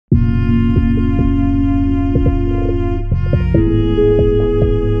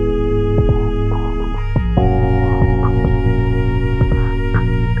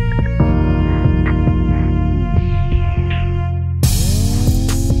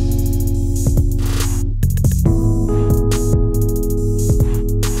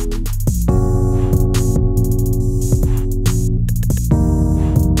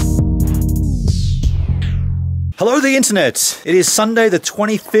Hello the internet! It is Sunday the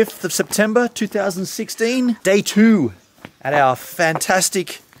 25th of September 2016, day 2 at our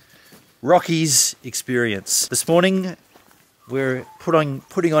fantastic Rockies experience. This morning we're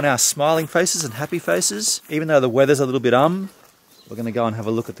putting on our smiling faces and happy faces. Even though the weather's a little bit we're going to go and have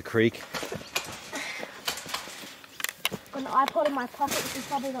a look at the creek. An iPod in my pocket, which is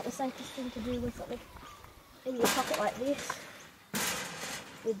probably not the safest thing to do with something in your pocket like this.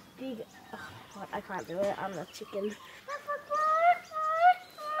 With big... Oh, I can't do it, I'm a chicken.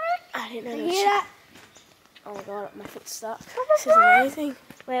 I didn't know that. Oh my god, my foot's stuck. This is amazing.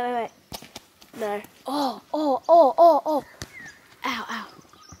 Wait. No. Oh. Ow.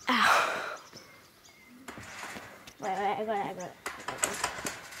 Wait, I got it.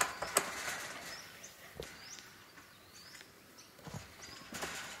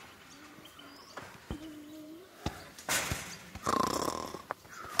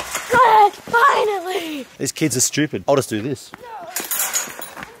 Finally! These kids are stupid. I'll just do this.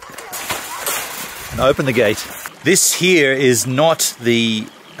 And open the gate. This here is not the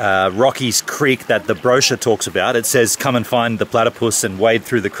Rockies Creek that the brochure talks about. It says come and find the platypus and wade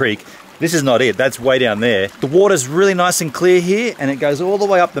through the creek. This is not it. That's way down there. The water's really nice and clear here and it goes all the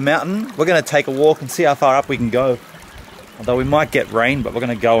way up the mountain. We're going to take a walk and see how far up we can go. Although we might get rain, but we're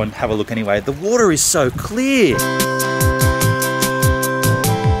going to go and have a look anyway. The water is so clear.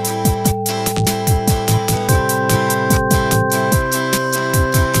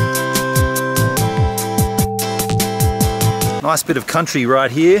 Nice bit of country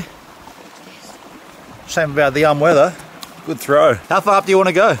right here. Shame about the weather. Good throw. How far up do you want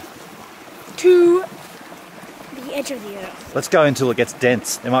to go? To the edge of the earth. Let's go until it gets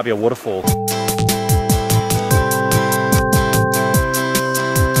dense. There might be a waterfall.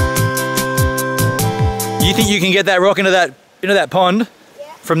 You think you can get that rock into that pond?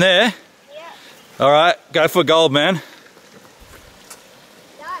 Yeah. From there? Yeah. All right, go for gold, man.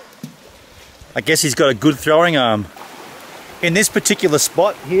 Done. I guess he's got a good throwing arm. In this particular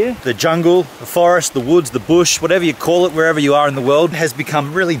spot here, the jungle, the forest, the woods, the bush, whatever you call it, wherever you are in the world, has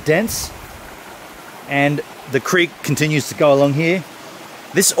become really dense. And the creek continues to go along here.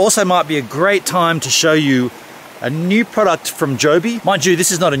 This also might be a great time to show you a new product from Joby. Mind you,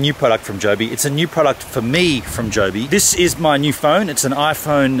 this is not a new product from Joby. It's a new product for me from Joby. This is my new phone. It's an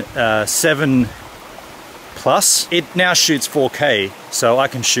iPhone 7 Plus. It now shoots 4K, so I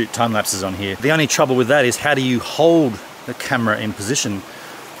can shoot time lapses on here. The only trouble with that is how do you hold the camera in position?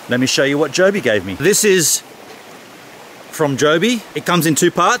 Let me show you what Joby gave me. This is from Joby. It comes in 2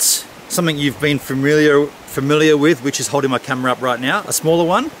 parts. Something you've been familiar with, which is holding my camera up right now, a smaller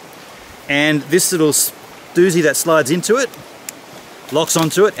one. And this little doozy that slides into it, locks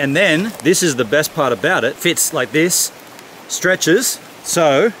onto it, and then, this is the best part about it, fits like this, stretches,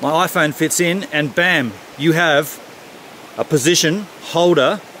 so my iPhone fits in, and bam, you have a position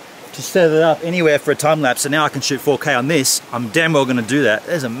holder to set it up anywhere for a time lapse. So now I can shoot 4K on this. I'm damn well gonna do that.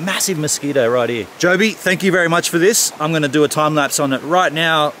 There's a massive mosquito right here. Joby, thank you very much for this. I'm gonna do a time lapse on it right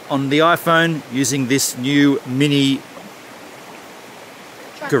now on the iPhone using this new mini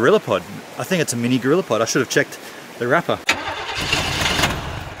GorillaPod. I think it's a mini GorillaPod. I should have checked the wrapper.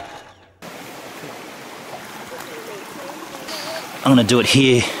 I'm gonna do it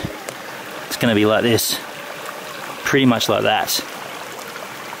here. It's gonna be like this. Pretty much like that.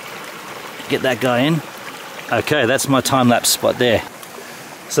 Get that guy in. Okay, that's my time-lapse spot there.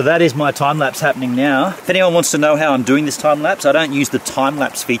 So that is my time-lapse happening now. If anyone wants to know how I'm doing this time-lapse, I don't use the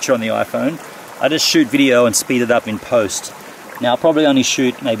time-lapse feature on the iPhone. I just shoot video and speed it up in post. Now I'll probably only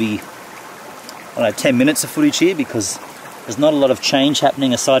shoot maybe, I don't know, 10 minutes of footage here because there's not a lot of change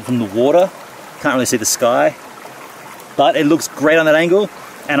happening aside from the water. Can't really see the sky. But it looks great on that angle,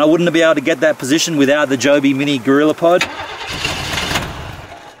 and I wouldn't be able to get that position without the Joby Mini GorillaPod.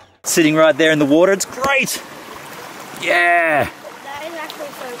 Sitting right there in the water, it's great! Yeah! That is actually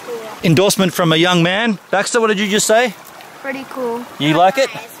so cool. Endorsement from a young man. Baxter, what did you just say? Pretty cool. You like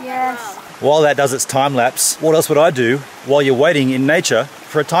it? Yes. While that does its time lapse, what else would I do while you're waiting in nature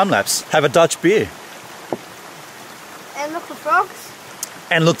for a time lapse? Have a Dutch beer. And look for frogs.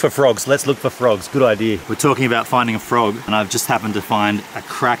 And look for frogs. Let's look for frogs. Good idea. We're talking about finding a frog, and I've just happened to find a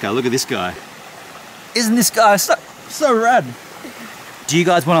cracker. Look at this guy. Isn't this guy so rad? Do you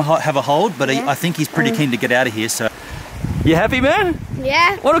guys want to have a hold? But yeah. I think he's pretty keen to get out of here, so... You happy, man?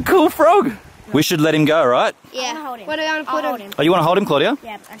 Yeah. What a cool frog. We should let him go, right? Yeah. Hold him. What do I want to put him? Oh, you want to hold him, Claudia?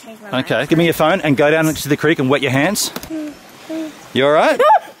 Yeah, I changed my mind. Okay, give me your phone and go down to the creek and wet your hands. You alright?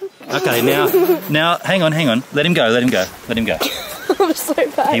 Okay, now, hang on. Let him go. I'm so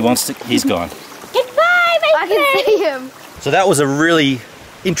bad. He wants to, he's gone. Goodbye, my friend. I can see him. So that was a really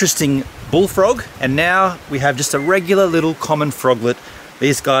interesting bullfrog, and now we have just a regular little common froglet.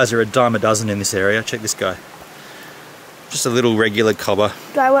 These guys are a dime a dozen in this area. Check this guy. Just a little regular cobber.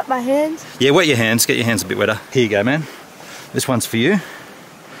 Do I wet my hands? Yeah, wet your hands. Get your hands a bit wetter. Here you go, man. This one's for you.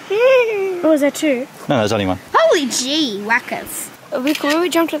 Oh, is there two? No, there's only one. Holy gee, whackers. We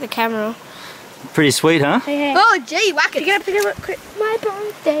jumped at the camera. Pretty sweet, huh? Hey. Oh gee, whackers. Pick it up quick. My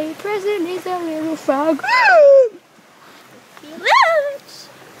birthday present is a little frog. Hello.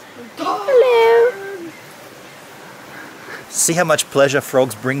 See how much pleasure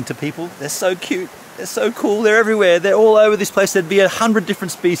frogs bring to people? They're so cute. They're so cool. They're everywhere. They're all over this place. There'd be 100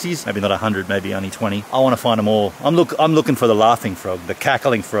 different species. Maybe not 100, maybe only 20. I want to find them all. I'm looking for the laughing frog, the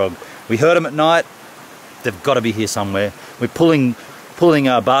cackling frog. We heard them at night. They've got to be here somewhere. We're pulling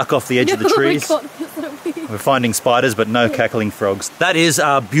bark off the edge of the trees. Oh my God, We're finding spiders, but no cackling frogs. That is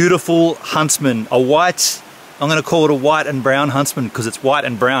our beautiful huntsman. A white, I'm going to call it a white and brown huntsman because it's white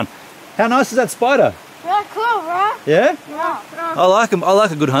and brown. How nice is that spider? Yeah, cool, bro. Yeah? Yeah. I like them. I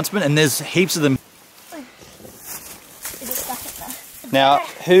like a good huntsman, and there's heaps of them. Now,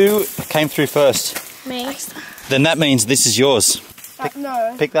 who came through first? Me. Then that means this is yours.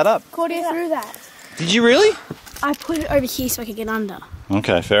 No. Pick that up. Claudia threw that. Did you really? I put it over here so I could get under.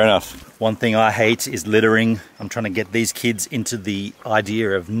 Okay, fair enough. One thing I hate is littering. I'm trying to get these kids into the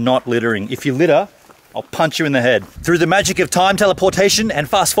idea of not littering. If you litter, I'll punch you in the head. Through the magic of time teleportation and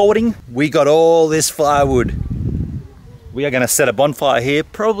fast forwarding, we got all this firewood. We are going to set a bonfire here.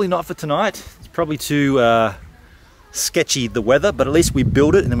 Probably not for tonight. It's probably too sketchy, the weather, but at least we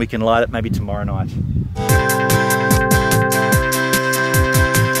build it and then we can light it maybe tomorrow night.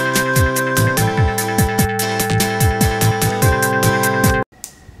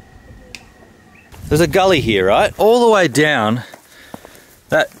 There's a gully here, right? All the way down,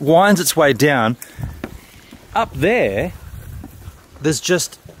 that winds its way down. Up there, there's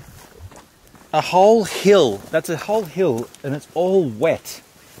just a whole hill. That's a whole hill and it's all wet.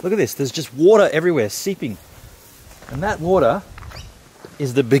 Look at this, there's just water everywhere seeping. And that water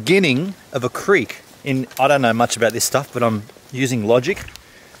is the beginning of a creek. I don't know much about this stuff, but I'm using logic.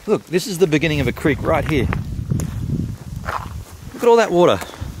 Look, this is the beginning of a creek right here. Look at all that water.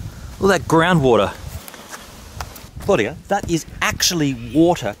 All that groundwater. Claudia, that is actually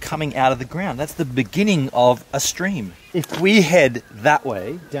water coming out of the ground. That's the beginning of a stream. If we head that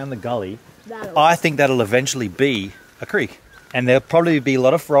way, down the gully, I think that'll eventually be a creek. And there'll probably be a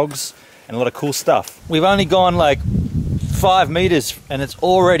lot of frogs and a lot of cool stuff. We've only gone like 5 meters and it's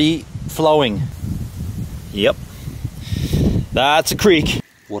already flowing. Yep. That's a creek.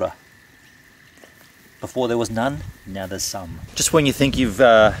 Water. Before there was none, now there's some. Just when you think you've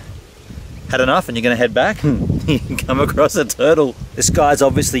had enough and you're going to head back, you come across a turtle. This guy's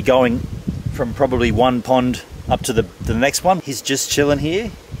obviously going from probably one pond up to the next one. He's just chilling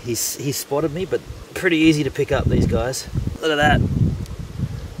here. He spotted me, but pretty easy to pick up, these guys. Look at that.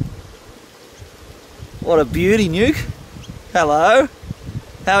 What a beauty, Nuke. Hello.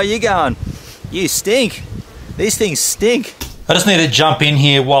 How are you going? You stink. These things stink. I just need to jump in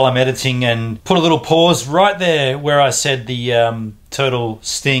here while I'm editing and put a little pause right there where I said the turtle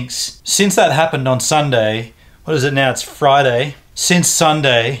stinks. Since that happened on Sunday, what is it now? It's Friday. Since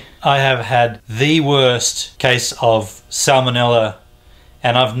Sunday, I have had the worst case of Salmonella,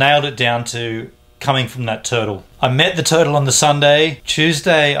 and I've nailed it down to coming from that turtle. I met the turtle on the Sunday.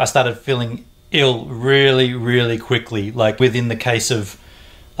 Tuesday, I started feeling ill really, really quickly. Like within the case of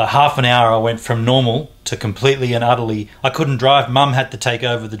a half an hour, I went from normal to completely and utterly. I couldn't drive. Mum had to take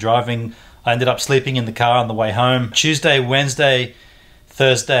over the driving. I ended up sleeping in the car on the way home. Tuesday, Wednesday,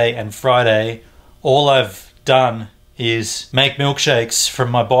 Thursday, and Friday, all I've done is make milkshakes from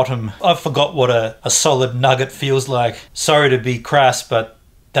my bottom. I forgot what a solid nugget feels like. Sorry to be crass, but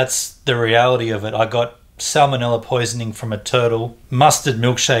that's the reality of it. I got salmonella poisoning from a turtle. Mustard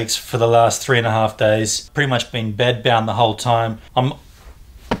milkshakes for the last 3.5 days. Pretty much been bedbound the whole time.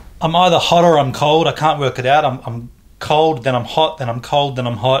 I'm either hot or I'm cold. I can't work it out. I'm cold, then I'm hot, then I'm cold, then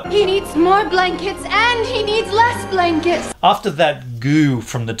I'm hot. He needs more blankets and he needs less blankets. After that goo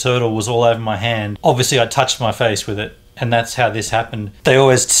from the turtle was all over my hand, obviously I touched my face with it, and that's how this happened. They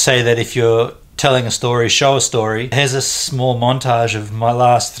always say that if you're telling a story, show a story. Here's a small montage of my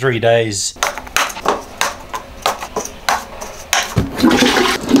last 3 days.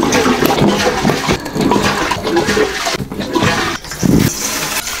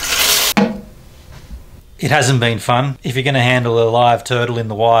 It hasn't been fun. If you're going to handle a live turtle in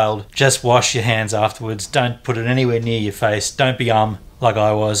the wild, just wash your hands afterwards. Don't put it anywhere near your face. Don't be like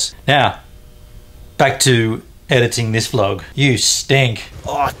I was. Now, back to editing this vlog. You stink.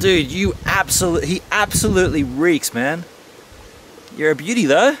 Oh, dude, he absolutely reeks, man. You're a beauty,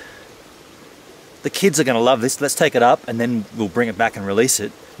 though. The kids are going to love this. Let's take it up and then we'll bring it back and release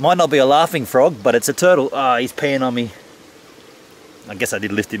it. Might not be a laughing frog, but it's a turtle. Ah, he's peeing on me. I guess I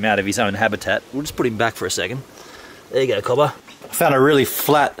did lift him out of his own habitat. We'll just put him back for a second. There you go, Cobber. I found a really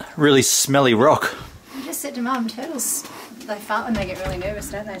flat, really smelly rock. I just said to Mum, turtles, they fart when they get really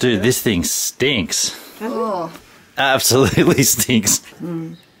nervous, don't they? Dude, this thing stinks. Oh. Absolutely stinks.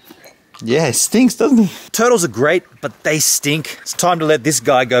 Yeah, it stinks, doesn't it? Turtles are great, but they stink. It's time to let this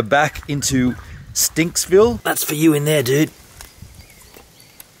guy go back into Stinksville. That's for you in there, dude.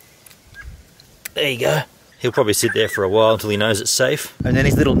 There you go. He'll probably sit there for a while until he knows it's safe. And then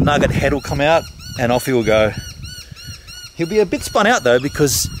his little nugget head will come out and off he will go. He'll be a bit spun out though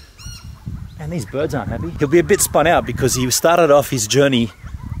because, and these birds aren't happy. He'll be a bit spun out because he started off his journey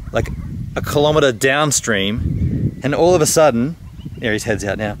like a kilometre downstream and all of a sudden, there his head's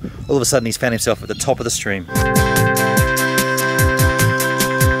out now, all of a sudden he's found himself at the top of the stream.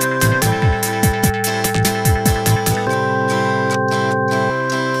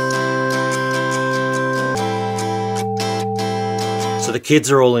 So the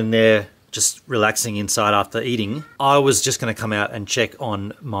kids are all in there just relaxing inside after eating. I was just going to come out and check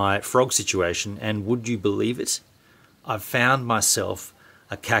on my frog situation, and would you believe it? I've found myself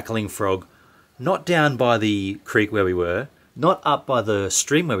a cackling frog, not down by the creek where we were, not up by the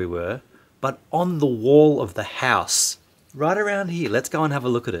stream where we were, but on the wall of the house, right around here. Let's go and have a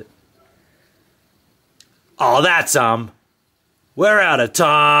look at it. Oh, that's we're out of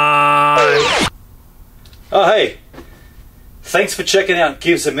time. Oh, hey. Thanks for checking out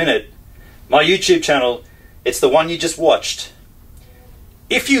Give Us a Minute, my YouTube channel. It's the one you just watched.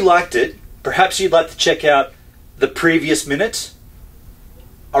 If you liked it, perhaps you'd like to check out the previous minute,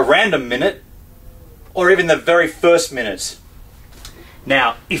 a random minute, or even the very first minute.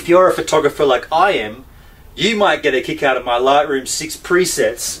 Now, if you're a photographer like I am, you might get a kick out of my Lightroom 6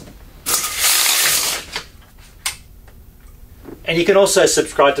 presets. And you can also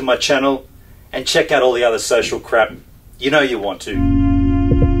subscribe to my channel and check out all the other social crap. You know you want to.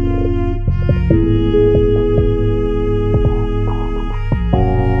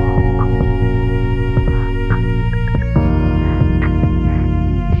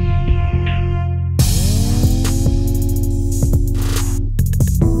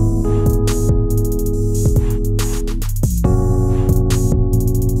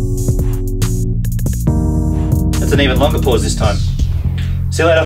 That's an even longer pause this time. See you later.